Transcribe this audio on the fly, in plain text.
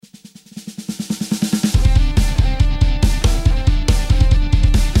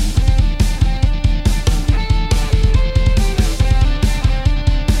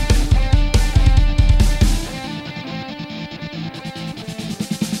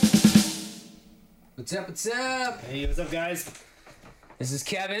What's up, what's up? Hey, what's up, guys? This is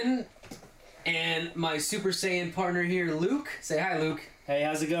Kevin, and my Super Saiyan partner here, Luke. Say hi, Luke. Hey,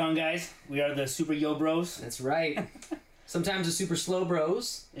 how's it going, guys? We are the Super Yo Bros. That's right. Sometimes the Super Slow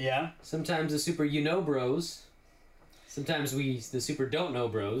Bros. Yeah. Sometimes the Super You Know Bros. Sometimes the Super Don't Know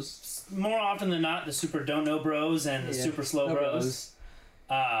Bros. More often than not, the Super Don't Know Bros and the Super Slow Bros.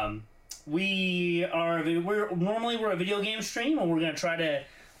 We're normally a video game stream, and we're gonna try to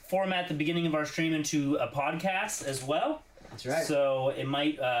format the beginning of our stream into a podcast as well. That's right. So it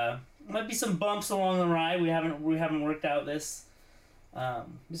might be some bumps along the ride. We haven't worked out this.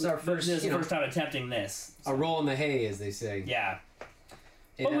 This is our first. This is the first time attempting this. So. A roll in the hay, as they say. Yeah.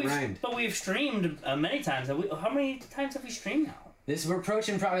 But we've streamed many times. How many times have we streamed now? We're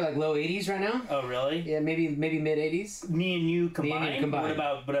approaching probably like low 80s right now. Oh, really? Yeah, maybe mid 80s. Me and you combined. Me and you combined.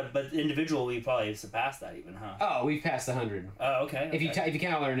 What about but individual? We probably surpassed that even, huh? Oh, we've passed 100. Oh, okay. If you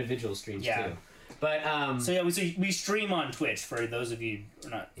count all our individual streams too. But so yeah, we stream on Twitch for those of you who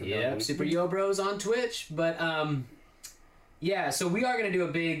are not familiar. Yeah, Super Yo Bros on Twitch. But yeah, so we are gonna do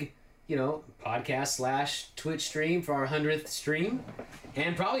a big, podcast / Twitch stream for our 100th stream,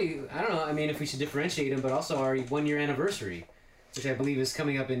 and probably I don't know. I mean, if we should differentiate them, but also our 1-year anniversary, which I believe is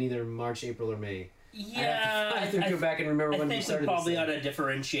coming up in either March, April, or May. Yeah, I have to go back and remember when we started. I think we probably ought to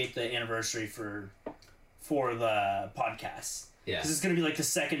differentiate the anniversary for the podcast. Yeah, because it's gonna be like the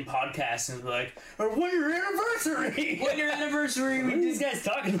second podcast, and we're like, our 1-year anniversary. 1-year anniversary. What are these guys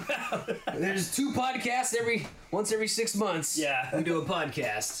talking about? There's 2 podcasts once every 6 months. Yeah, we do a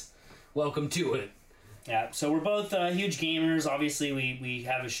podcast. Welcome to it. Yeah, so we're both huge gamers. Obviously, we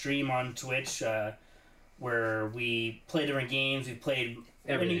have a stream on Twitch where we play different games. We played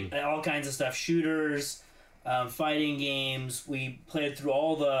all kinds of stuff, shooters, fighting games. We played through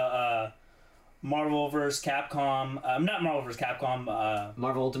all the Marvel vs. Capcom. Not Marvel vs. Capcom.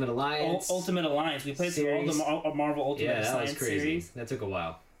 Marvel Ultimate Alliance. Ultimate Alliance. We played through all the Marvel Ultimate Alliance that was crazy. series. That took a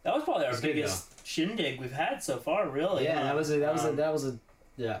while. That was probably our biggest shindig we've had so far. Really. Yeah, that was a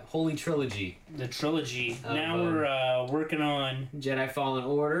holy trilogy. The trilogy. Now we're working on Jedi Fallen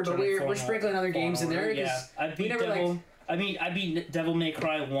Order, but we're sprinkling other games in there. Yeah, I beat Devil May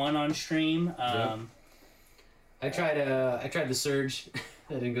Cry 1 on stream. I tried the Surge.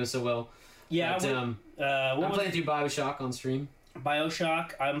 That didn't go so well. Yeah, but, I'm playing through BioShock on stream.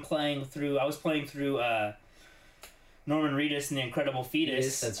 BioShock. I was playing through Norman Reedus and the Incredible Fetus.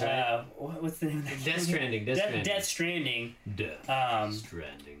 Yes, that's right. What's the name of that? Death Stranding. Death Stranding.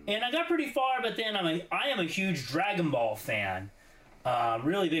 And I got pretty far, but then I am a huge Dragon Ball fan.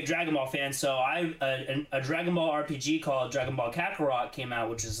 Really big Dragon Ball fan. So a Dragon Ball RPG called Dragon Ball Kakarot came out,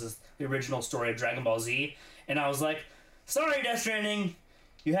 which is the original story of Dragon Ball Z. And I was like, sorry, Death Stranding.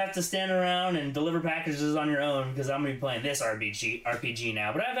 You have to stand around and deliver packages on your own because I'm going to be playing this RPG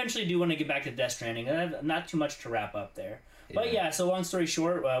now. But I eventually do want to get back to Death Stranding. I have not too much to wrap up there. Yeah. But yeah, so long story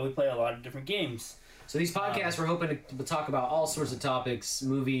short, we play a lot of different games. So these podcasts, we're hoping to talk about all sorts of topics,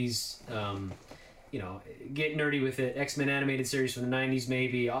 movies, get nerdy with it, X-Men animated series from the 90s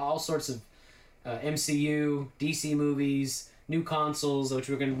maybe, all sorts of MCU, DC movies, new consoles, which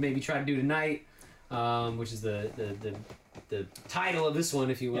we're going to maybe try to do tonight, which is the title of this one,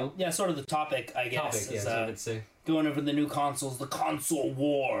 if you will. Yeah, sort of the topic, I guess. That's what I'd say. Going over the new consoles, the console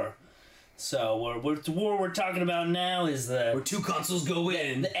war. So, the war we're talking about now is where 2 consoles go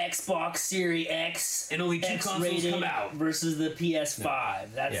in. The Xbox Series X. And only 2 consoles come out. Versus the PS5.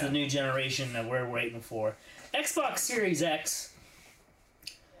 No. That's the new generation that we're waiting for. Xbox Series X.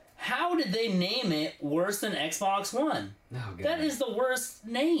 How did they name it worse than Xbox One? Oh, God. That is the worst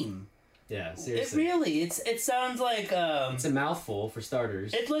name. Yeah, seriously. It sounds like it's a mouthful for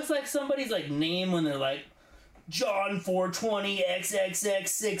starters. It looks like somebody's name when they're like John 420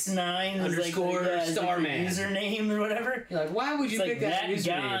 XXX69 underscore Starman username or whatever. You're like, why would you pick that username?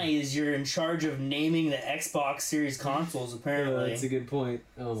 That guy is you're in charge of naming the Xbox Series consoles apparently. Oh, that's a good point.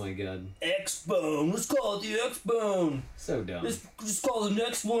 Oh my God. X-Bone. Let's call it the X-Bone. So dumb. Let's just call the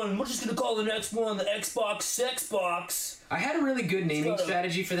next one. We're just gonna call the next one the Xbox Sexbox. I had a really good naming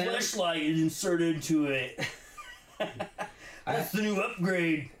strategy for that. Flashlight inserted into it. That's the new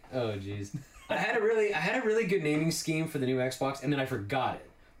upgrade. Oh jeez. I had a really good naming scheme for the new Xbox, and then I forgot it.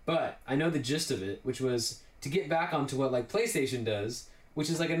 But I know the gist of it, which was to get back onto what PlayStation does, which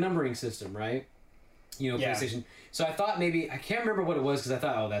is like a numbering system, right? PlayStation. So I thought maybe I can't remember what it was because I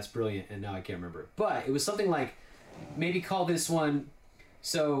thought, oh, that's brilliant, and now I can't remember. But it was something like maybe call this one.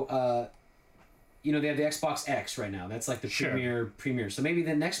 So they have the Xbox X right now. That's like the premier. So maybe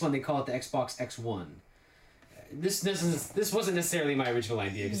the next one they call it the Xbox X1. This wasn't necessarily my original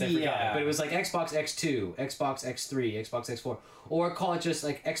idea because I forgot it, but it was like Xbox X2, Xbox X3, Xbox X4, or call it just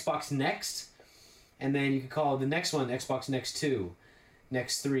like Xbox Next, and then you could call the next one Xbox Next 2,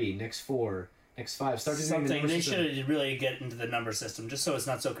 Next 3, Next 4, Next 5. Start to something. They should really get into the number system just so it's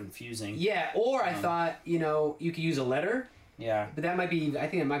not so confusing. Yeah, or I thought, you know, you could use a letter. Yeah. But that might be, I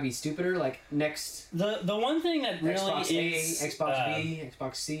think it might be stupider, like next... The one thing that really Xbox is... A, Xbox B,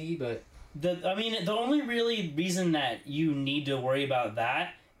 Xbox C, but... the only really reason that you need to worry about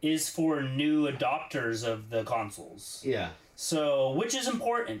that is for new adopters of the consoles. Yeah. So, which is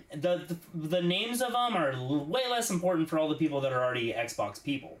important. The names of them are way less important for all the people that are already Xbox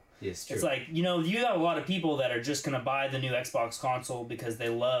people. Yes, true. It's like, you know, you got a lot of people that are just going to buy the new Xbox console because they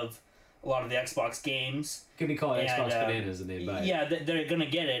love a lot of the Xbox games. Could be called Xbox Bananas and they buy it. Yeah, they're going to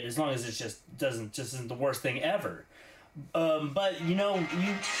get it as long as it just isn't the worst thing ever. But, you know, What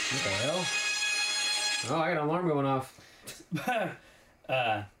the hell? Oh, I got an alarm going off.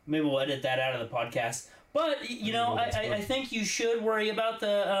 maybe we'll edit that out of the podcast. But, you know, I think you should worry about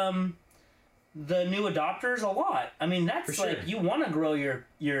the new adopters a lot. I mean, that's For like, sure. you want to grow your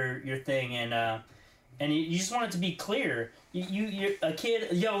thing, and you just want it to be clear. You're a kid,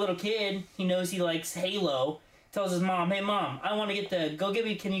 you have a little kid, he knows he likes Halo, tells his mom, hey mom, I want to get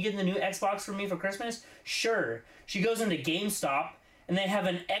can you get the new Xbox for me for Christmas? Sure. She goes into GameStop, and they have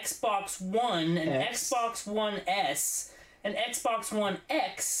an Xbox One, an Xbox One S, an Xbox One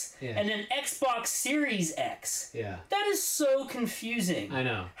X, and an Xbox Series X. Yeah. That is so confusing. I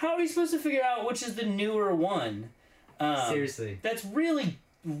know. How are you supposed to figure out which is the newer one? Seriously. That's really,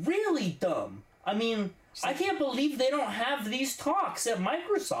 really dumb. I mean, I can't believe they don't have these talks at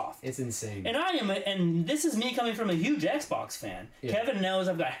Microsoft. It's insane. And and this is me coming from a huge Xbox fan. Yeah. Kevin knows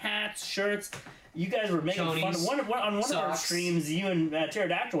I've got hats, shirts. You guys were making fun of on one of our streams. You and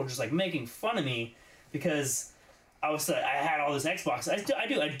Pterodactyl were just like making fun of me because I had all this Xbox.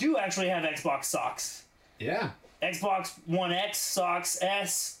 I do actually have Xbox socks. Yeah. Xbox One X socks,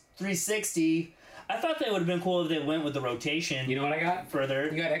 S 360. I thought that would have been cool if they went with the rotation. You know what I got? Further.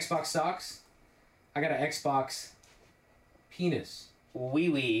 You got Xbox socks? I got an Xbox penis.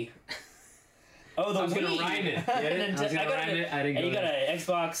 Wee. Oh, the Wii. I was going to rhyme it. Get it? I was going to rhyme it. I didn't go you got an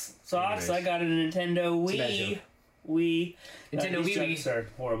Xbox socks. I got a Nintendo Wii. Wii. Nintendo Wii. Wii. Are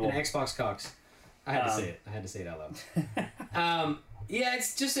horrible. And Xbox cocks. I had to say it. I had to say it out loud. Yeah,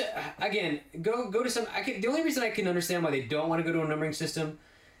 it's just again, go to some. The only reason I can understand why they don't want to go to a numbering system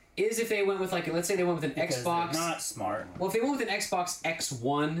is if they went with let's say they went with an Xbox. They're not smart. Well, if they went with an Xbox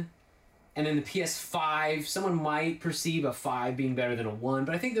X1 and then the PS5, someone might perceive a 5 being better than a 1,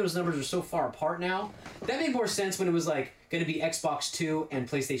 but I think those numbers are so far apart now. That made more sense when it was going to be Xbox 2 and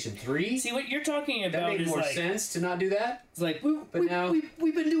PlayStation 3. See, what you're talking about that made more sense to not do that. It's like, we've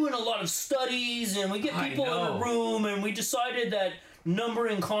been doing a lot of studies, and we get people in a room, and we decided that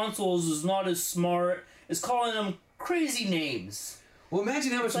numbering consoles is not as smart as calling them crazy names. Well,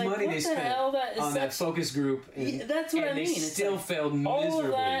 imagine how much money they spent on that focus group. And, that's what I mean. They still failed miserably. All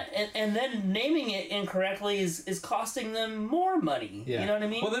of that, and then naming it incorrectly is costing them more money. Yeah. You know what I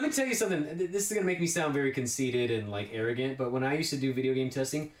mean? Well, let me tell you something. This is going to make me sound very conceited and arrogant, but when I used to do video game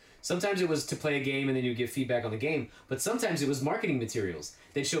testing, sometimes it was to play a game and then you'd give feedback on the game, but sometimes it was marketing materials.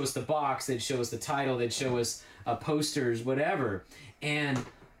 They'd show us the box, they'd show us the title, they'd show us posters, whatever. And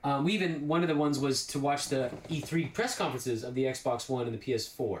one of the ones was to watch the E3 press conferences of the Xbox One and the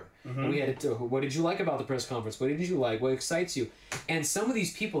PS4. Mm-hmm. And we had to, what did you like about the press conference? What did you like? What excites you? And some of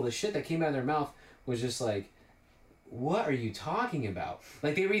these people, the shit that came out of their mouth was just like, what are you talking about?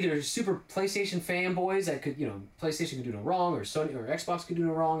 They were either super PlayStation fanboys that could, PlayStation could do no wrong, or Sony or Xbox could do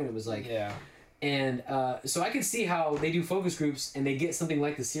no wrong, and it was yeah. And so I could see how they do focus groups and they get something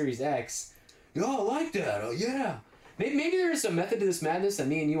like the Series X. Oh, I like that. Oh, yeah. Maybe there is some method to this madness that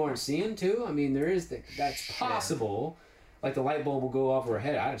me and you aren't seeing too. I mean, there is that's possible. The light bulb will go off our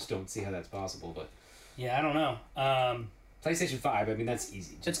head. I just don't see how that's possible. But yeah, I don't know. PlayStation 5. I mean, that's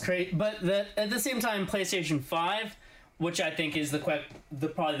easy. It's great, but at the same time, PlayStation 5, which I think is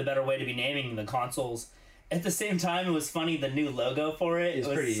probably the better way to be naming the consoles. At the same time, it was funny, the new logo for it. It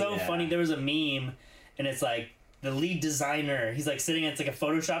was so funny. There was a meme, and it's the lead designer. He's sitting at a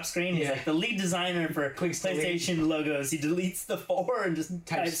Photoshop screen. He's the lead designer for PlayStation logos. He deletes the 4 and just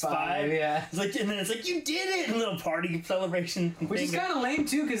types 5. Yeah. It's and then it's you did it! And little party celebration. Which is kind of lame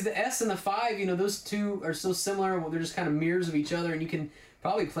too, because the S and the 5, those two are so similar. Well, they're just kind of mirrors of each other, and you can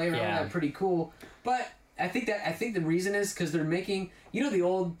probably play around with that pretty cool. But I think the reason is because they're making the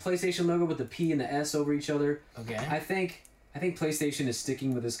old PlayStation logo with the P and the S over each other. Okay. I think PlayStation is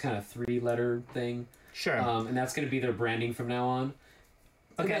sticking with this kind of 3-letter thing. Sure. And that's going to be their branding from now on.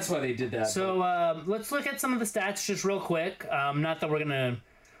 Okay. That's why they did that. So let's look at some of the stats just real quick. Not that we're going to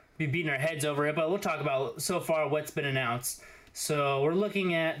be beating our heads over it, but we'll talk about so far what's been announced. So we're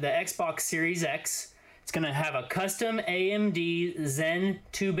looking at the Xbox Series X. It's going to have a custom AMD Zen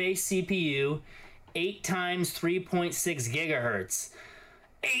 2 base CPU, 8 times 3.6 gigahertz.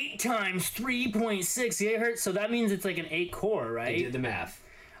 8 times 3.6 gigahertz, so that means it's like an 8 core, right? They did the math.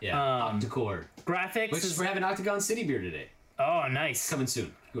 Yeah, octa-core. Graphics. Which is we're having Octagon City beer today. Oh, nice. Coming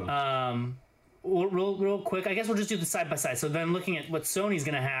soon. Go on. Real quick, I guess we'll just do the side by side. So then, looking at what Sony's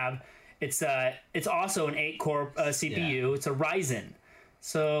gonna have, it's also an 8 core CPU. Yeah. It's a Ryzen.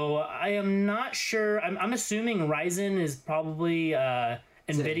 So I am not sure. I'm assuming Ryzen is probably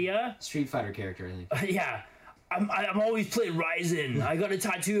NVIDIA. Street Fighter character, I think. Yeah. I'm always playing Ryzen. I got a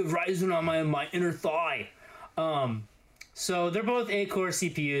tattoo of Ryzen on my inner thigh. So they're both 8-core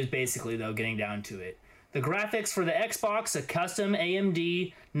CPUs, basically, though, getting down to it. The graphics for the Xbox, a custom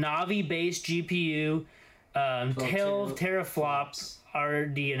AMD Navi-based GPU, 12 teraflops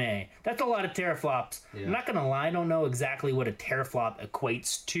RDNA. That's a lot of teraflops. Yeah. I'm not going to lie, I don't know exactly what a teraflop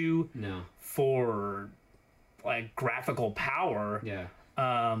equates to for, like, graphical power. Yeah.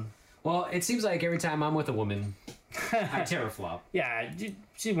 Well, it seems like every time I'm with a woman, I teraflop. Yeah,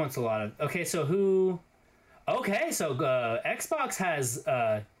 she wants a lot of... Okay, so who... Okay, so Xbox has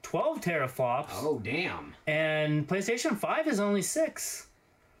 12 teraflops. Oh, damn. And PlayStation 5 is only 6.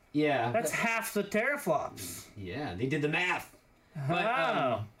 Yeah. That's half the teraflops. Yeah, they did the math. But,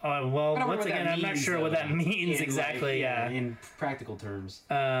 well, once again, I'm not sure what that means exactly. Like, in practical terms.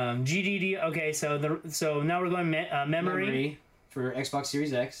 GDD... Okay, so now we're going memory. For Xbox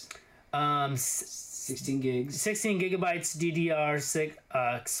Series X. 16 gigs. 16 gigabytes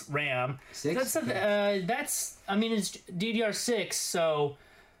DDR6 RAM. That's I mean, it's DDR6, so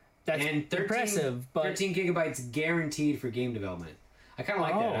that's impressive. But 13 gigabytes guaranteed for game development. I kind of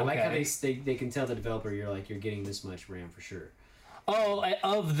like that. I like how they can tell the developer you're getting this much RAM for sure. Oh,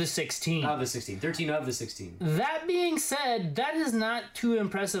 of the 16. Of the 16. 13 of the 16. That being said, that is not too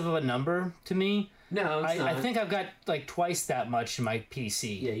impressive of a number to me. No, it's not. I think I've got like twice that much in my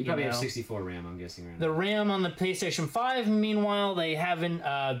PC. Yeah, you probably have 64 RAM, I'm guessing, right now. The RAM on the PlayStation 5, meanwhile, they haven't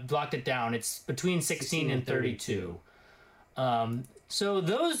blocked it down. It's between 16 and 32. So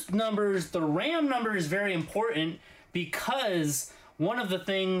those numbers, the RAM number is very important because one of the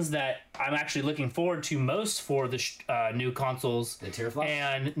things that I'm actually looking forward to most for the new consoles... The teraflops?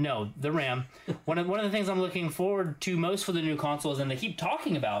 And no, the RAM. one of the things I'm looking forward to most for the new consoles, and they keep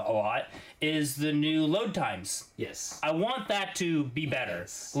talking about a lot, is the new load times. Yes. I want that to be better.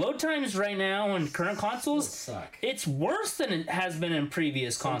 Yes. Load times right now on current consoles, suck. It's worse than it has been in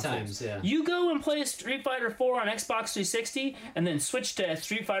previous consoles. Sometimes, yeah. You go and play Street Fighter 4 on Xbox 360, and then switch to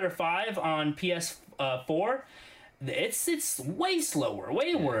Street Fighter 5 on PS4... It's way slower,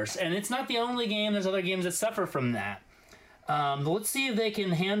 way worse, and it's not the only game. There's other games that suffer from that. Let's see if they can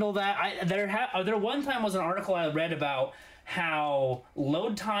handle that. There one time was an article I read about how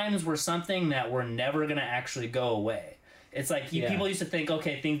load times were something that were never going to actually go away. It's like people used to think,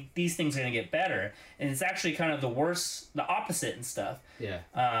 okay, these things are going to get better, and it's actually kind of the opposite and stuff. Yeah.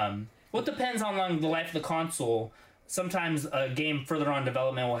 Well, it depends on the life of the console. Sometimes a game further on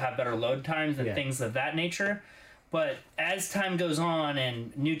development will have better load times and things of that nature. But as time goes on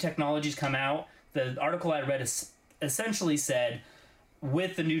and new technologies come out, the article I read essentially said,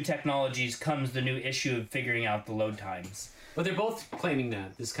 with the new technologies comes the new issue of figuring out the load times. But they're both claiming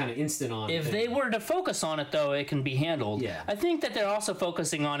that, this kind of instant on If they were to focus on it, though, it can be handled. Yeah. I think that they're also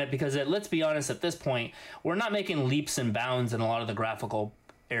focusing on it because, let's be honest, at this point, we're not making leaps and bounds in a lot of the graphical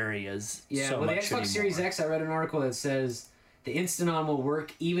areas. Yeah, so well, the much Xbox anymore. Series X, I read an article that says the instant on will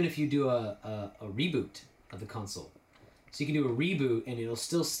work even if you do a reboot of the console. So you can do a reboot and it'll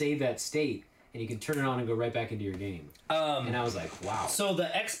still save that state and you can turn it on and go right back into your game. And I was like, wow. So the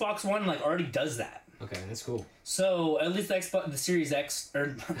Xbox One already does that. Okay, that's cool. So at least the Series X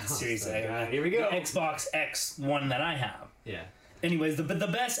or Series X. Here we go. The Xbox X one that I have. Yeah. Anyways, the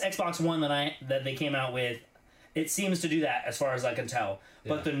best Xbox One that they came out with, it seems to do that as far as I can tell.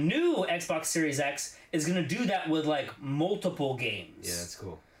 Yeah. But the new Xbox Series X is going to do that with multiple games. Yeah, that's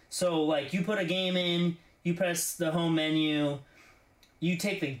cool. So you put a game in, you press the home menu, you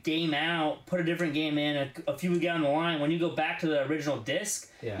take the game out, put a different game in, a few down the line, when you go back to the original disc,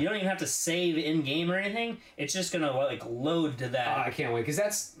 you don't even have to save in-game or anything. It's just going to load to that. I can't wait,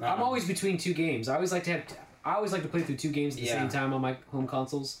 because I'm always between two games. I always like to play through two games at the same time on my home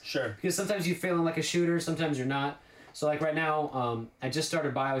consoles. Sure. Because sometimes you feel like a shooter, sometimes you're not. So right now, I just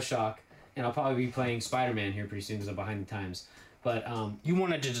started BioShock, and I'll probably be playing Spider-Man here pretty soon because I'm behind the times. But you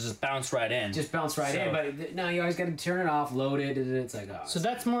wanted to just bounce right in. Just bounce right in, but no, you always got to turn it off, load it, and it's like, oh. So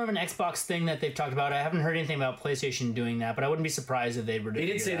that's more of an Xbox thing that they've talked about. I haven't heard anything about PlayStation doing that, but I wouldn't be surprised if they were. They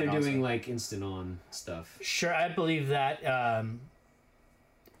did say they're doing instant on stuff. Sure, I believe that.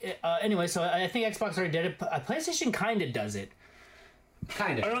 anyway, so I think Xbox already did it. PlayStation kind of does it.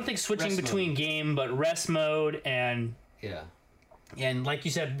 Kind of. I don't think switching Rest between mode. game, but rest mode and Yeah. like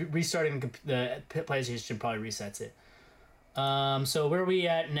you said, restarting the PlayStation probably resets it. So where are we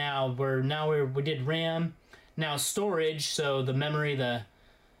at now? We did RAM. Now storage. So the memory, the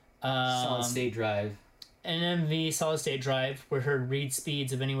Solid state drive. NVMe solid state drive. We heard read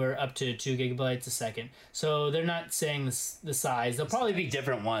speeds of anywhere up to 2 gigabytes a second. So they're not saying the size. They'll probably be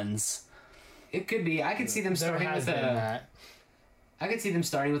different ones. It could be. I could see them There starting has with been that. I could see them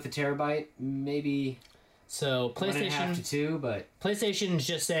starting with a terabyte, maybe So 1.5 to 2, but PlayStation's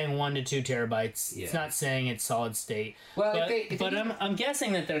just saying 1 to 2 terabytes. Yeah. It's not saying it's solid state. well, But, if they I'm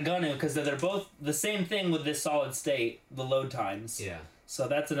guessing that they're gonna, because they're both the same thing with this solid state, the load times. yeah. So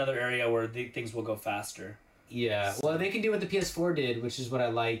that's another area where things will go faster. Yeah, well, they can do what the PS4 did, which is what I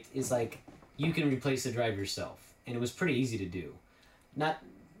liked, is like you can replace the drive yourself, and it was pretty easy to do.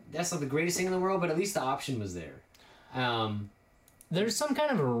 That's not the greatest thing in the world, but at least the option was there. There's some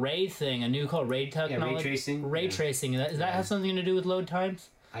kind of a ray thing, a new called ray Yeah, technology. ray tracing. Ray Yeah. tracing. Does that Yeah. have something to do with load times?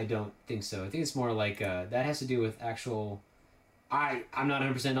 I don't think so. I think it's more like that has to do with actual. I'm not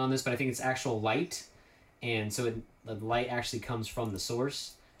 100% on this, but I think it's actual light, and so the light actually comes from the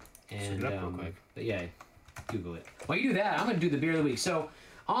source. And Look it up real quick. But yeah, Google it. While you do that, I'm going to do the beer of the week. So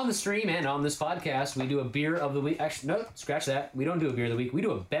on the stream and on this podcast, we do a beer of the week. Actually, no, scratch that. We don't do a beer of the week. We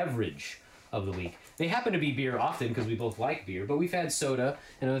do a beverage of the week. They happen to be beer often because we both like beer, but we've had soda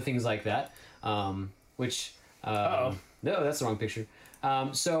and other things like that. Which no, that's the wrong picture.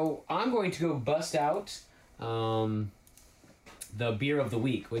 So I'm going to go bust out the beer of the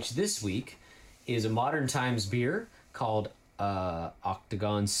week, which this week is a Modern Times beer called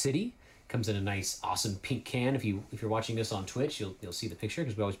Octagon City. Comes in a nice, awesome pink can. If you're watching this on Twitch, you'll see the picture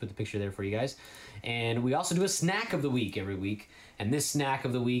because we always put the picture there for you guys. And we also do a snack of the week every week. And this snack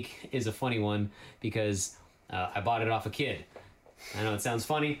of the week is a funny one because I bought it off a kid. I know it sounds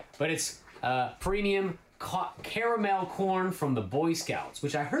funny, but it's premium caramel corn from the Boy Scouts,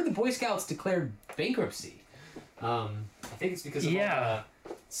 which I heard the Boy Scouts declared bankruptcy. I think it's because of all the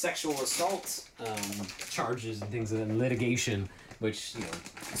sexual assault charges and things and litigation. Which, you know.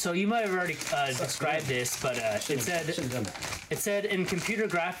 So you might have already described this, but it said in computer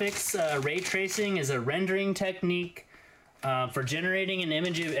graphics, ray tracing is a rendering technique for generating an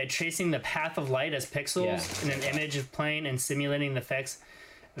image of tracing the path of light as pixels in an image of plane and simulating the effects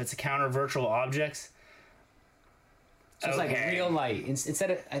of its counter virtual objects. So it's like real light.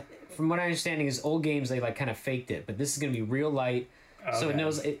 Instead of, from what I understanding, is old games they like kind of faked it, but this is going to be real light. So it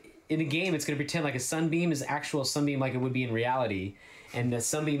knows in the game it's going to pretend like a sunbeam is actual sunbeam like it would be in reality, and the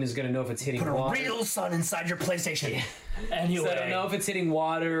sunbeam is going to know if it's hitting water. Put a real sun inside your PlayStation. Yeah. Anyway, so it'll know if it's hitting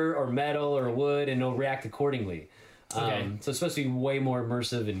water or metal or wood, and it'll react accordingly. Okay. So it's supposed to be way more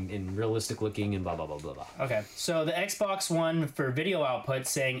immersive and realistic looking and blah blah blah blah blah. Okay. So the Xbox One for video output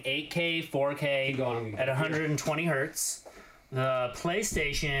saying 8K, 4K at 120 hertz. The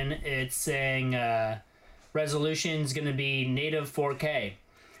PlayStation, it's saying resolution's going to be native 4K.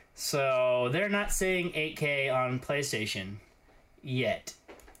 So they're not saying 8K on PlayStation yet.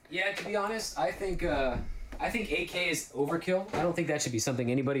 Yeah, to be honest, I think 8K is overkill. I don't think that should be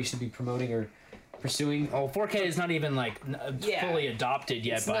something anybody should be promoting or pursuing. Oh, 4K is not even like fully adopted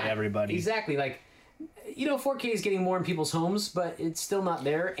yet by everybody. Exactly, like 4K is getting more in people's homes, but it's still not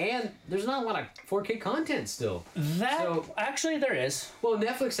there, and there's not a lot of 4K content still. Actually there is. Well,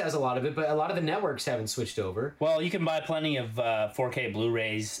 Netflix has a lot of it, but a lot of the networks haven't switched over. Well, you can buy plenty of 4K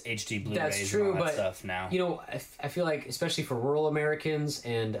Blu-rays, HD Blu-rays, That's true, and all that but stuff now. I feel like especially for rural Americans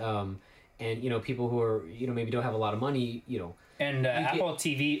and people who are maybe don't have a lot of money, And Apple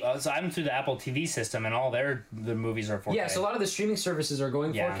TV, so I'm through the Apple TV system, and all the movies are 4K. Yeah, so a lot of the streaming services are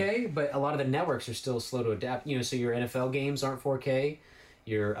going 4K, but a lot of the networks are still slow to adapt. So your NFL games aren't 4K,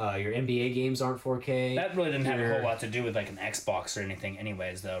 your NBA games aren't 4K. That really didn't have a whole lot to do with like an Xbox or anything,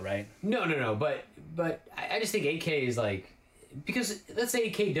 anyways, though, right? No. But I just think 8K is like, because let's say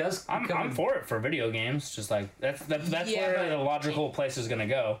 8K does. I'm for it for video games. Just like that's where the logical place is going to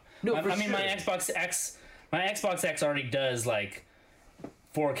go. No, I mean, sure. My Xbox X already does like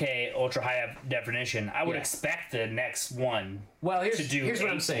 4K ultra high definition. I would expect the next one to do here's 8K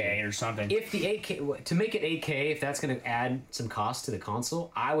what I'm saying. or something. If the 8K, to make it 8K, if that's going to add some cost to the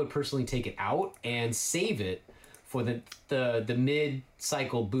console, I would personally take it out and save it for the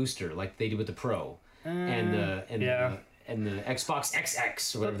mid-cycle booster like they do with the Pro and the Xbox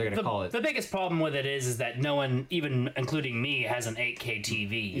XX or whatever they're going to call it. The biggest problem with it is that no one, even including me, has an 8K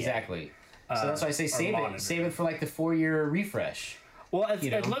TV yet. Exactly. So that's why I say save it for like the 4-year refresh. Well,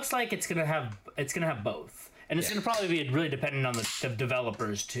 it looks like it's gonna have both, and it's going to probably be really dependent on the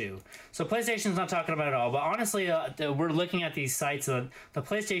developers too. So PlayStation's not talking about it all, but honestly, we're looking at these sites. The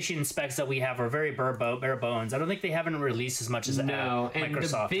PlayStation specs that we have are very bare bones. I don't think they haven't released as much as no. And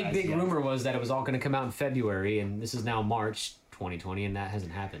Microsoft the big yet. rumor was that it was all going to come out in February, and this is now March 2020, and that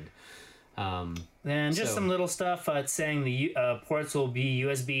hasn't happened. And just some little stuff. It's saying the ports will be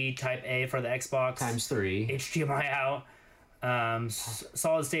USB Type A for the Xbox x3, HDMI out.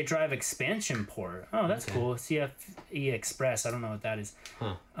 Solid state drive expansion port. Oh, that's cool. CFE Express. I don't know what that is.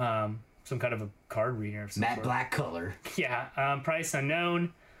 Some kind of a card reader. Of some matte sort. black color. Yeah. Price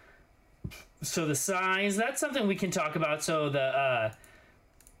unknown. So the size. That's something we can talk about. So the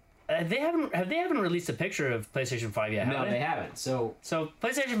they haven't released a picture of PlayStation 5 yet. No, they haven't. So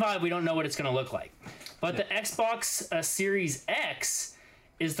PlayStation 5, we don't know what it's going to look like. But the Xbox Series X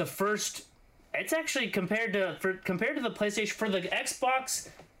is the first. It's actually compared to the PlayStation, for the Xbox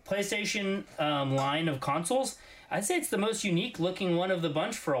PlayStation line of consoles, I'd say it's the most unique looking one of the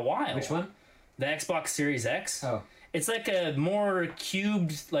bunch for a while. Which one? The Xbox Series X. Oh. It's like a more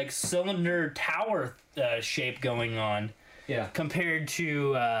cubed, like cylinder tower shape going on. Yeah. Compared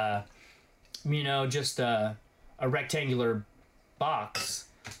to, just a rectangular box.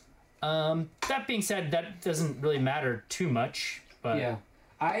 That being said, that doesn't really matter too much. But yeah,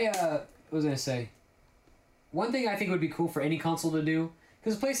 what was I gonna say? One thing I think would be cool for any console to do,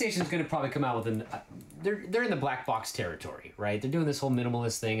 because PlayStation's gonna probably come out with they're in the black box territory, right? They're doing this whole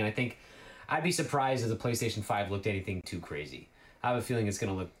minimalist thing, and I think I'd be surprised if the PlayStation 5 looked anything too crazy. I have a feeling it's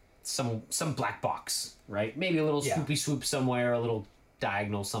gonna look some black box, right? Maybe a little swoopy swoop somewhere, a little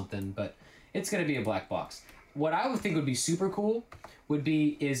diagonal something, but it's gonna be a black box. What I would think would be super cool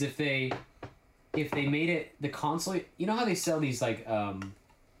is if they made it the console. You know how they sell these like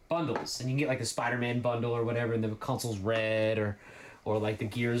bundles, and you can get like the Spider-Man bundle or whatever, and the console's red, or like the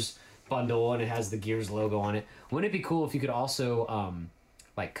Gears bundle, and it has the Gears logo on it. Wouldn't it be cool if you could also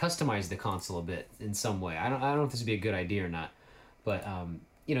like customize the console a bit in some way? I don't know if this would be a good idea or not, but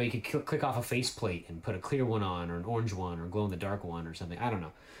you could click off a faceplate and put a clear one on, or an orange one, or glow in the dark one, or something. I don't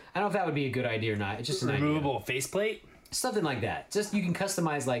know. I don't know if that would be a good idea or not. It's just an removable faceplate, something like that. Just you can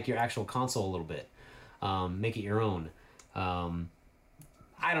customize like your actual console a little bit, make it your own.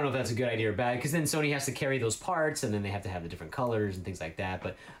 I don't know if that's a good idea or bad, because then Sony has to carry those parts, and then they have to have the different colors and things like that.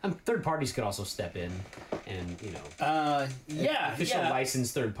 But third parties could also step in, and official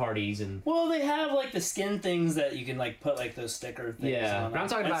licensed third parties, and well, they have like the skin things that you can like put like those sticker things. Yeah, on. But I'm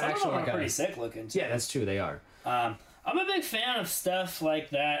talking about actual like pretty sick looking. Yeah, that's true. They are. I'm a big fan of stuff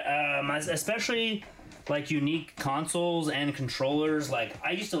like that, especially like unique consoles and controllers. Like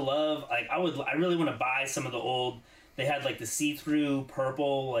I used to love, like I really want to buy some of the old. They had like the see-through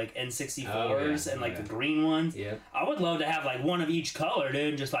purple like N64s and like the green ones. Yeah. I would love to have like one of each color,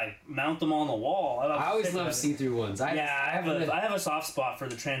 dude. Just like mount them on the wall. I always love see-through ones. I have a soft spot for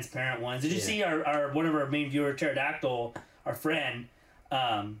the transparent ones. Did you see our one of our main viewer, Pterodactyl, our friend,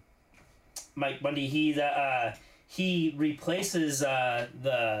 Mike Bundy? He replaces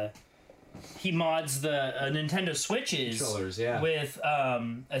he mods the Nintendo Switches controllers, with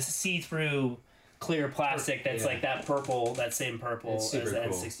a see-through clear plastic that's like that purple, that same purple as the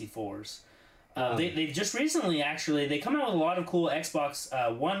N64s. They just recently they come out with a lot of cool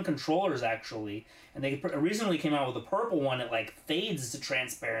Xbox One controllers actually, and they recently came out with a purple one that like fades to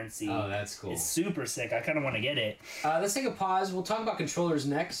transparency. Oh, that's cool. It's super sick. I kind of want to get it. Let's take a pause. We'll talk about controllers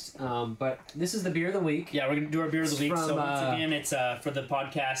next, but this is the beer of the week. Yeah, we're gonna do our beer of the week. So once again, it's for the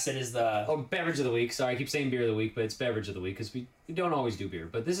podcast. It is the beverage of the week. Sorry, I keep saying beer of the week, but it's beverage of the week because we don't always do beer.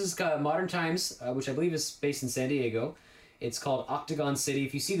 But this is Modern Times, which I believe is based in San Diego. It's called Octagon City.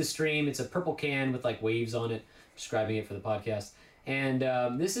 If you see the stream, it's a purple can with like waves on it, describing it for the podcast. And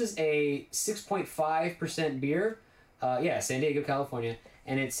this is a 6.5% beer. San Diego, California.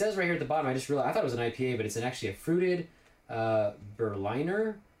 And it says right here at the bottom, I just realized, I thought it was an IPA, but it's actually a fruited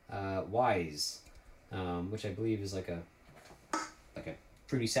Berliner Weiss, which I believe is like a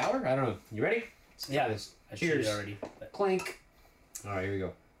fruity sour. I don't know. You ready? This. Cheers. Already. Clink. All right, here we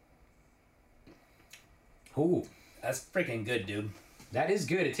go. Ooh. That's freaking good, dude. That is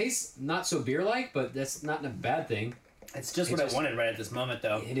good. It tastes not so beer-like, but that's not a bad thing. It's just what I wanted right at this moment,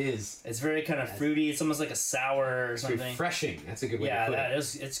 though. It is. It's very kind of fruity. It's almost like a sour or something. It's refreshing. That's a good way to put it. Yeah,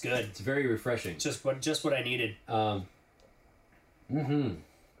 it's good. It's very refreshing. Just what I needed.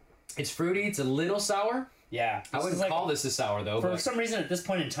 It's fruity. It's a little sour. Yeah. I wouldn't call this a sour, though. For some reason, at this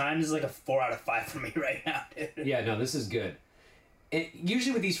point in time, this is like a 4 out of 5 for me right now, dude. Yeah, no, this is good.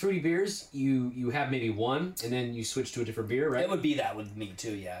 usually with these fruity beers, you have maybe one, and then you switch to a different beer, right? It would be that with me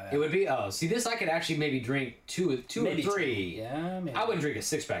too, yeah. It would be. Oh, see, this I could actually maybe drink two maybe or three. Two. Yeah, maybe. I wouldn't drink a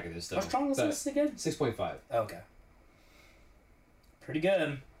 6-pack of this though. How strong is this again? 6.5. Okay. Pretty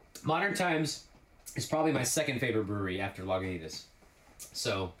good. Modern Times is probably my second favorite brewery after Lagunitas.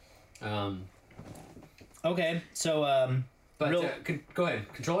 So, okay, so but go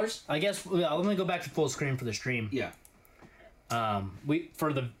ahead. Controllers? I guess let me go back to full screen for the stream. Yeah. We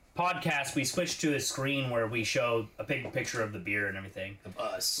for the podcast we switched to a screen where we show a picture of the beer and everything Of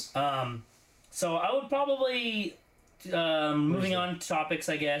us. So I would probably moving on to topics.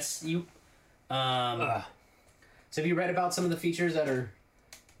 I guess you. So have you read about some of the features that are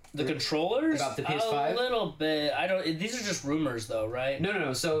the controllers about the PS5? A little bit. I don't. These are just rumors, though, right?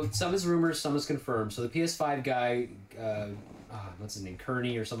 No. So some is rumors, some is confirmed. So the PS5 guy, what's his name,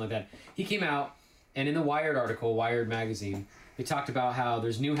 Kearney or something like that. He came out, and in the Wired article, Wired magazine, he talked about how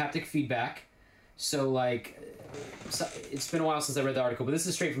there's new haptic feedback. So like, it's been a while since I read the article, but this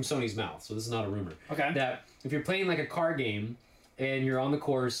is straight from Sony's mouth, so this is not a rumor. Okay. That if you're playing like a car game, and you're on the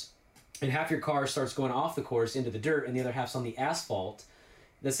course, and half your car starts going off the course into the dirt, and the other half's on the asphalt.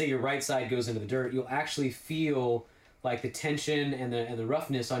 Let's say your right side goes into the dirt, you'll actually feel like the tension and the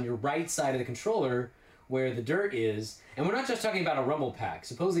roughness on your right side of the controller where the dirt is. And we're not just talking about a rumble pack.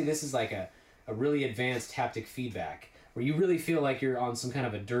 Supposedly this is like a really advanced haptic feedback where you really feel like you're on some kind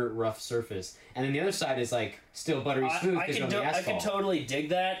of a dirt rough surface. And then the other side is like still buttery smooth because you're on the asphalt. I can totally dig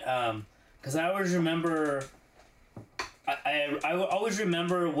that because I always remember... I always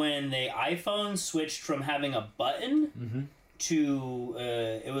remember when the iPhone switched from having a button to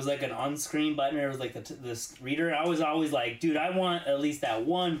it was like an on-screen button, or it was like this reader. I was always like, dude, I want at least that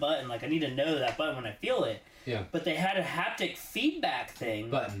one button. Like, I need to know that button when I feel it. Yeah. But they had a haptic feedback thing.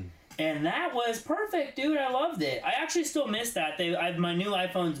 Button. And that was perfect, dude. I loved it. I actually still miss that. My new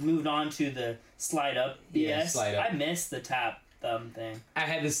iPhone's moved on to the slide up BS. Yeah, slide up. I miss the tap thumb thing. I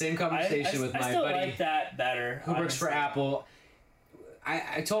had the same conversation with my buddy. I still like that better. Who works for Apple.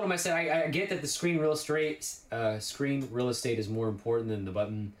 I told him, I said, I get that the screen real estate is more important than the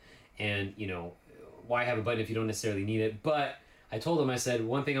button, and, you know, why have a button if you don't necessarily need it? But I told him, I said,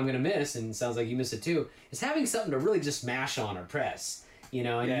 one thing I'm going to miss, and it sounds like you miss it too, is having something to really just mash on or press, you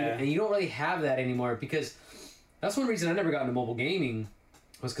know, and you don't really have that anymore, because that's one reason I never got into mobile gaming,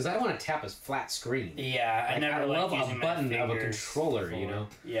 was because I don't want to tap a flat screen. Yeah, like, I love a button of a controller, you know?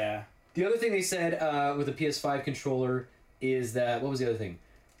 Yeah. The other thing they said with the PS5 controller is that, what was the other thing?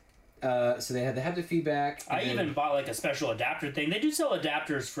 So they had the haptic feedback. I even bought like a special adapter thing. They do sell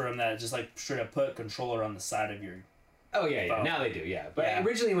adapters for them that just like straight up put controller on the side of your. Oh yeah, yeah. Now they do, yeah. But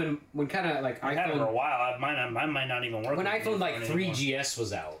originally, when kind of like I had it for a while, mine might not even work. When iPhone like 3GS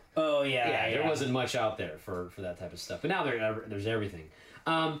was out. Oh yeah. There wasn't much out there for that type of stuff. But now there's everything.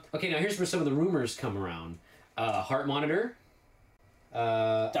 Okay, now here's where some of the rumors come around. Heart monitor.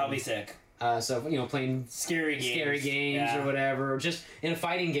 That'll be sick. So, you know, playing scary games or whatever, or just in a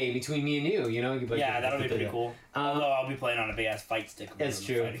fighting game between me and you know? That'll be pretty cool. Although I'll be playing on a big-ass fight stick. That's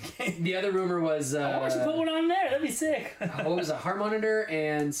true. The other rumor was... why don't you put one on there? That'd be sick. What was a heart monitor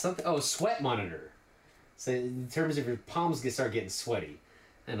and something... Oh, sweat monitor. So in terms of your palms start getting sweaty.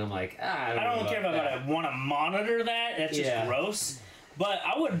 And I'm like, I don't care about that. I want to monitor that. That's just gross. But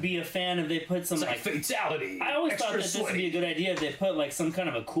I would be a fan if they put some like fatality. I always thought that this would be a good idea if they put like some kind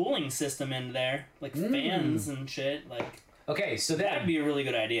of a cooling system in there, like fans and shit. Like, okay, so that'd be a really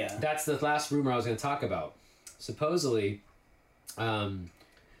good idea. That's the last rumor I was going to talk about. Supposedly, the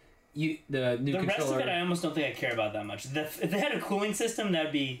new controller. Rest of it, I almost don't think I care about that much. If they had a cooling system,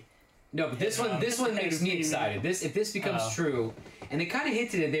 that'd be. No, but this one makes me excited. If this becomes true, and they kind of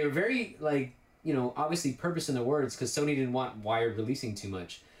hinted it. They were very like. You know, obviously purpose in the words, because Sony didn't want Wired releasing too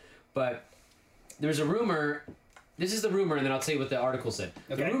much. But there's a rumor, this is the rumor, and then I'll tell you what the article said.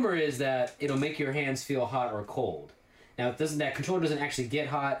 Okay. The rumor is that it'll make your hands feel hot or cold. Now, that controller doesn't actually get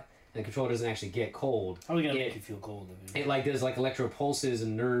hot, and the controller doesn't actually get cold. How are we going to make you feel cold? It like does like electro pulses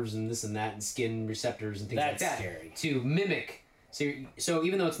and nerves and this and that, and skin receptors and things like that. That's scary. To mimic. So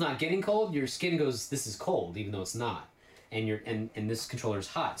even though it's not getting cold, your skin goes, this is cold, even though it's not. And this controller is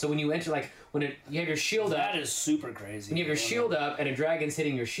hot. So when you enter, like you have your shield up, that is super crazy. When you have your shield up and a dragon's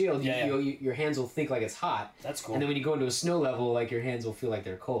hitting your shield, your hands will think like it's hot. That's cool. And then when you go into a snow level, like your hands will feel like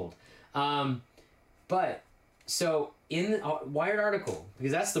they're cold. But so in the Wired article,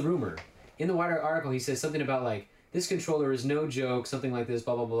 because that's the rumor, in the Wired article he says something about like this controller is no joke, something like this,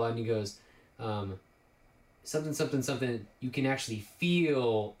 blah blah blah, and he goes, something. You can actually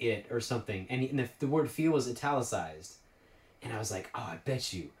feel it or something, and the word "feel" was italicized. And I was like, oh, I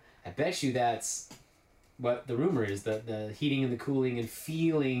bet you that's what the rumor is, the heating and the cooling and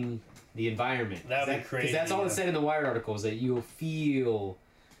feeling the environment. That'd be crazy. Because that's all it said in the Wired article, is that you'll feel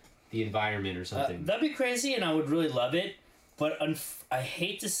the environment or something. That'd be crazy, and I would really love it. But I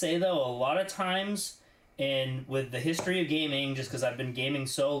hate to say, though, a lot of times, and with the history of gaming, just because I've been gaming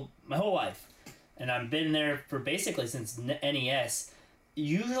my whole life, and I've been there for basically since NES,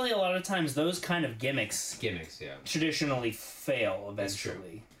 usually a lot of times those kind of gimmicks Yeah. traditionally fail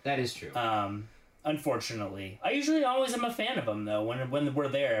eventually. That is true. Unfortunately. I usually always am a fan of them, though, when we're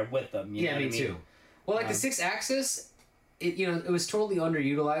there with them. You know me what I mean? too. Well, like the 6-axis, it was totally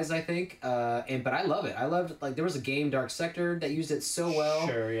underutilized, I think, but I love it. I loved, like, there was a game, Dark Sector, that used it so well.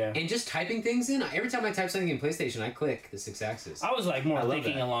 Sure, yeah. And just typing things in, every time I type something in PlayStation, I click the 6-axis. I was, like, more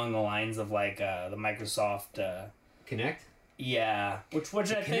thinking along the lines of, like, the Microsoft... Kinect? Yeah. Which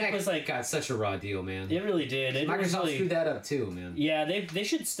I think was, like... got such a raw deal, man. It really did. Microsoft screwed that up, too, man. Yeah, they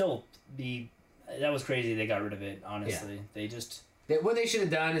should still be... That was crazy they got rid of it, honestly. Yeah. They just... What they should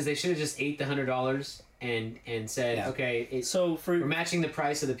have done is they should have just ate the $100 and said, okay, we're matching the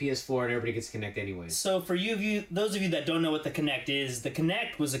price of the PS4 and everybody gets Kinect anyway. So for those of you that don't know what the Kinect is, the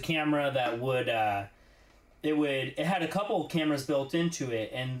Kinect was a camera that would it had a couple cameras built into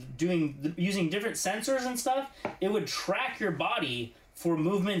it, and using different sensors and stuff, it would track your body for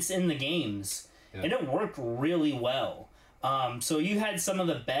movements in the games, and it worked really well. So you had some of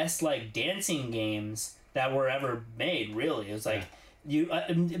the best like dancing games that were ever made. Really, it was like. You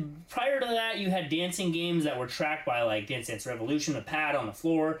prior to that, you had dancing games that were tracked by like Dance Dance Revolution, a pad on the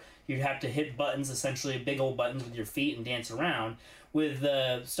floor. You'd have to hit buttons, essentially big old buttons with your feet and dance around. With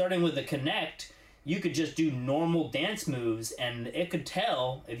starting with the Kinect, you could just do normal dance moves, and it could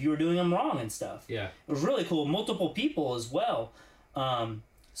tell if you were doing them wrong and stuff. Yeah, it was really cool. Multiple people as well.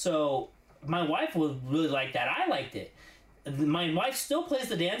 So my wife would really like that. I liked it. My wife still plays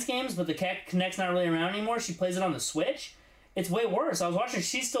the dance games, but the Kinect's not really around anymore. She plays it on the Switch. It's way worse. I was watching,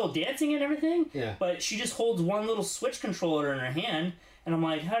 she's still dancing and everything, but she just holds one little Switch controller in her hand, and I'm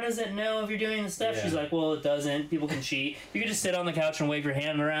like, how does it know if you're doing the stuff? Yeah. She's like, well, it doesn't. People can cheat. You can just sit on the couch and wave your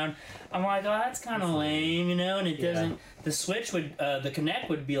hand around. I'm like, oh, that's kind of lame, you know, and it doesn't... The Switch would... the Kinect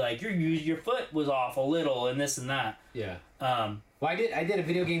would be like, your foot was off a little, and this and that. Yeah. Well, I did a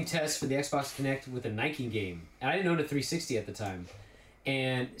video game test for the Xbox Kinect with a Nike game, and I didn't own a 360 at the time.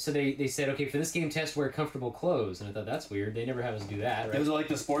 And so they said, okay, for this game test, wear comfortable clothes. And I thought, that's weird. They never have us do that, right? It was like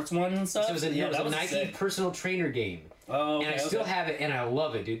the sports one and stuff? So it was a Nike personal trainer game. Oh, okay, and I still have it, and I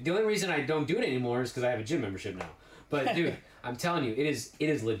love it, dude. The only reason I don't do it anymore is because I have a gym membership now. But, dude, I'm telling you, it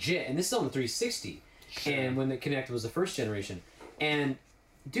is legit. And this is on the 360. Sure. And when the Kinect was the first generation. And,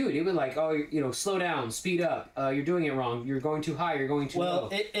 dude, it would like, slow down, speed up. You're doing it wrong. You're going too high. You're going too low.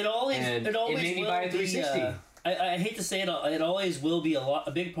 Well, it always made me buy a 360. I hate to say it, it always will be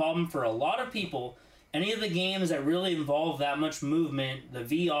a big problem for a lot of people. Any of the games that really involve that much movement, the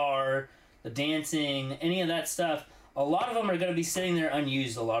VR, the dancing, any of that stuff, a lot of them are going to be sitting there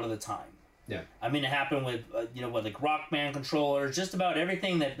unused a lot of the time. Yeah. I mean, it happened with, with like Rock Band controllers, just about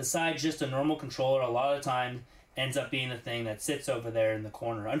everything that besides just a normal controller, a lot of the time ends up being the thing that sits over there in the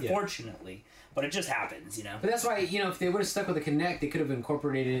corner, unfortunately. Yeah. But it just happens, you know? But that's why, if they would have stuck with the Kinect, they could have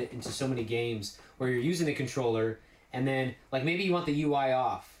incorporated it into so many games where you're using a controller, and then, like, maybe you want the UI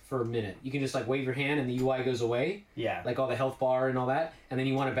off for a minute. You can just, like, wave your hand and the UI goes away. Yeah. Like all the health bar and all that. And then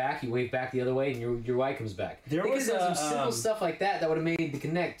you want it back, you wave back the other way, and your UI comes back. There was some simple stuff like that would have made the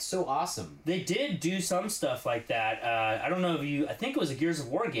Kinect so awesome. They did do some stuff like that. I don't know if I think it was a Gears of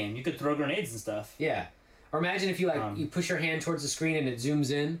War game. You could throw grenades and stuff. Yeah. Or imagine if you, like, you push your hand towards the screen and it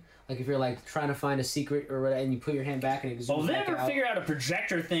zooms in. Like if you're like trying to find a secret or whatever, and you put your hand back and it zooms back out. Well, they ever figure out a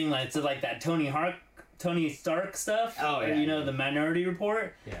projector thing like that Tony Stark stuff? Oh yeah. The Minority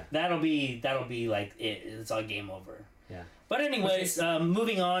Report. Yeah. That'll be like it. It's all game over. Yeah. But anyways,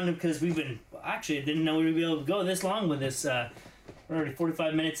 moving on because we've been didn't know we'd be able to go this long with this. We're already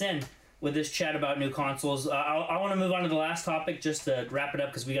 45 minutes in with this chat about new consoles. I want to move on to the last topic just to wrap it up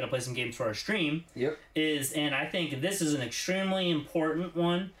because we got to play some games for our stream. Yep. And I think this is an extremely important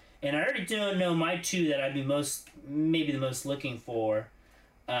one. And I already don't know my two that I'd be maybe the most looking for.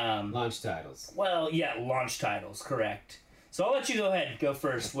 Launch titles. Well, yeah, launch titles, correct. So I'll let you go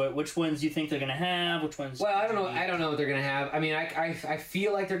first. Which ones do you think they're gonna have? Which ones? Well, I don't know. I don't know what they're gonna have. I mean, I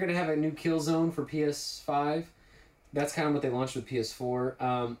feel like they're gonna have a new Killzone for PS5. That's kind of what they launched with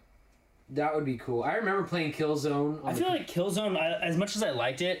PS4. That would be cool. I remember playing Killzone. I feel like Killzone, as much as I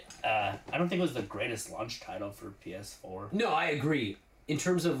liked it, I don't think it was the greatest launch title for PS4. No, I agree. In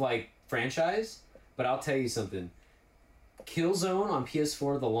terms of, like, franchise, but I'll tell you something. Killzone on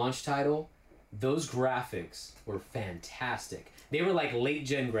PS4, the launch title, those graphics were fantastic. They were like late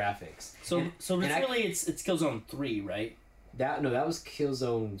gen graphics. So it's Killzone 3, right? That was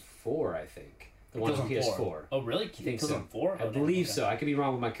Killzone 4, I think. The one on PS4. 4. Oh, really? I think Killzone so. 4? I believe so. I could be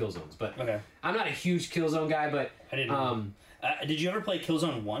wrong with my Killzones, but okay. I'm not a huge Killzone guy. But I didn't. Did you ever play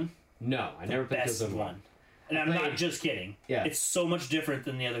Killzone 1? No, I never played Killzone 1. And I'm not just kidding. Yeah. It's so much different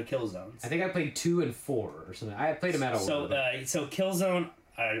than the other Killzones. I think I played 2 and 4 or something. I played them out of order. So Killzone...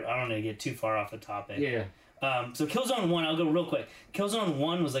 I don't want to get too far off the topic. Yeah. So Killzone 1, I'll go real quick. Killzone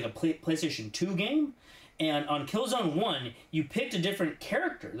 1 was like a PlayStation 2 game. And on Killzone 1, you picked a different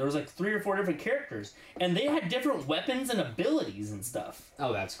character. There was like 3 or 4 different characters. And they had different weapons and abilities and stuff.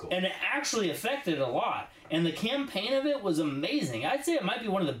 Oh, that's cool. And it actually affected a lot. And the campaign of it was amazing. I'd say it might be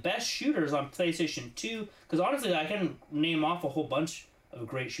one of the best shooters on PlayStation 2. Because honestly, I can name off a whole bunch of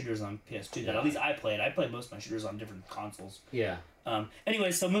great shooters on PS2 that at least I played. I played most of my shooters on different consoles. Yeah.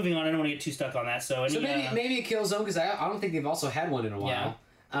 Anyway, so moving on. I don't want to get too stuck on that. So maybe a Killzone, because I don't think they've also had one in a while. Yeah.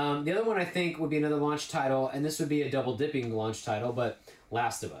 The other one I think would be another launch title, and this would be a double dipping launch title, but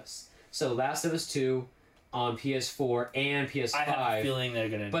Last of Us. So Last of Us 2 on PS4 and PS5. I have a feeling they're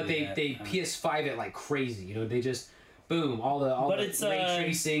gonna. But they PS5 it like crazy. You know, they just boom all the ray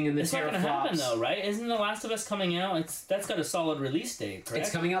tracing and the teraflops. It's not gonna happen though, right? Isn't The Last of Us coming out? That's got a solid release date, correct?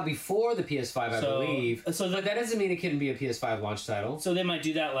 It's coming out before the PS5, I believe. But that doesn't mean it couldn't be a PS5 launch title. So they might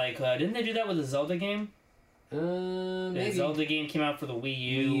do that. Like, didn't they do that with the Zelda game? Maybe. The Zelda game came out for the Wii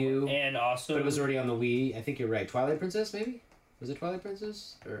U, and also... But it was already on the Wii. I think you're right. Twilight Princess, maybe? Was it Twilight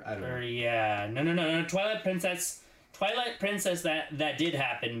Princess? Or, I don't know. Yeah. No. Twilight Princess, that did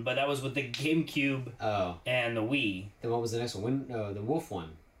happen, but that was with the GameCube and the Wii. Then what was the next one? The Wolf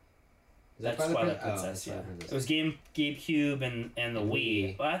one. That's Twilight Princess, yeah. It was GameCube and the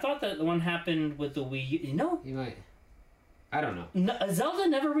Wii. But I thought that the one happened with the Wii U. You know? You might. I don't know. No, Zelda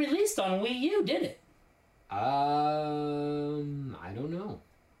never released on Wii U, did it? I don't know.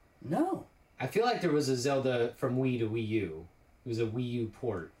 No. I feel like there was a Zelda from Wii to Wii U. It was a Wii U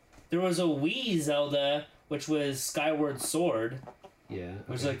port. There was a Wii Zelda, which was Skyward Sword. Yeah. Okay.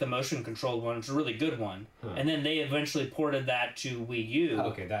 Which is like the motion controlled one. It's a really good one. Huh. And then they eventually ported that to Wii U. Oh,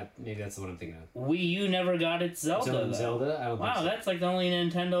 okay, maybe that's the one I'm thinking of. Wii U never got its Zelda. Though. Zelda? I don't think so. That's like the only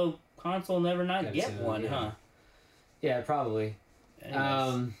Nintendo console never not get one, huh? Yeah, probably.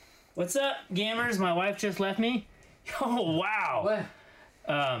 Anyways. What's up, gamers? My wife just left me. Oh, wow.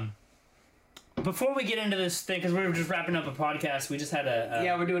 What? Before we get into this thing, because we were just wrapping up a podcast, we just had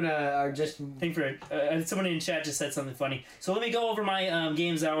we're doing our just thing for somebody in chat just said something funny. So let me go over my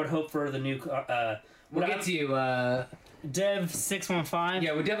games that I would hope for the new. We'll get to you. Dev615.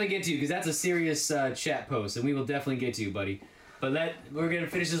 Yeah, we'll definitely get to you because that's a serious chat post, and we will definitely get to you, buddy. But we're gonna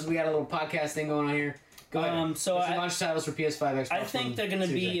finish this. We got a little podcast thing going on here. Go ahead. So launch titles for PS5, Xbox. I think they're going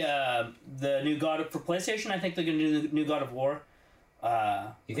to be the new for PlayStation. I think they're going to do the new God of War.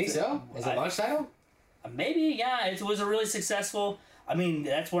 You think so? As a launch title? Maybe, yeah. It was a really successful. I mean,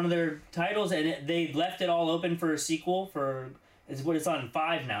 that's one of their titles, and they left it all open for a sequel. It's on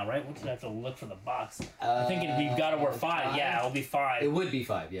 5 now, right? We'll have to look for the box. I think it'd be God of War 5. Yeah, it'll be 5. It would be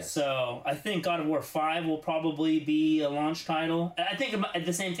 5, yes. So I think God of War 5 will probably be a launch title. I think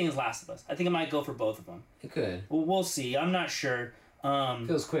the same thing as Last of Us. I think it might go for both of them. It could. We'll see. I'm not sure.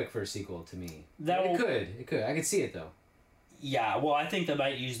 Feels quick for a sequel to me. It could. I could see it though. Yeah. Well, I think they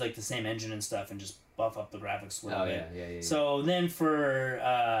might use like the same engine and stuff and just buff up the graphics a little bit. Yeah. So then for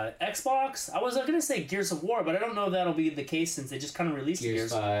Xbox, I was going to say Gears of War, but I don't know if that'll be the case since they just kind of released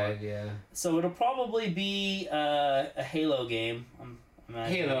Gears 5, of War. Yeah. So it'll probably be a Halo game.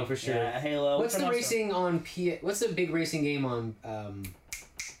 Halo for sure. Yeah, Halo. What's the racing on What's the big racing game on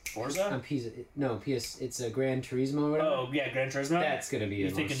Forza? On PS. It's a Gran Turismo or whatever. Oh yeah, Gran Turismo. That's gonna be a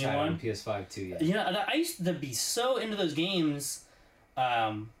launch title on PS5 too. Yeah. You know, I used to be so into those games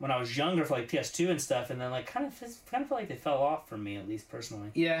when I was younger for like PS2 and stuff, and then like kind of feel like they fell off for me, at least personally.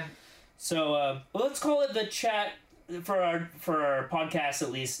 Yeah. So let's call it the chat for our podcast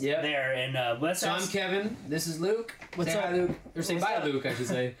at least. Yep. There and let's. So I'm Kevin. This is Luke. What's up, Luke? Or say bye, Luke. I should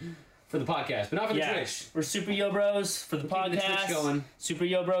say. For the podcast, but not for the Twitch. We're Super Yo Bros for the podcast. The Twitch going. Super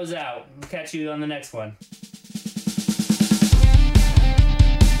Yo Bros out. We'll catch you on the next one.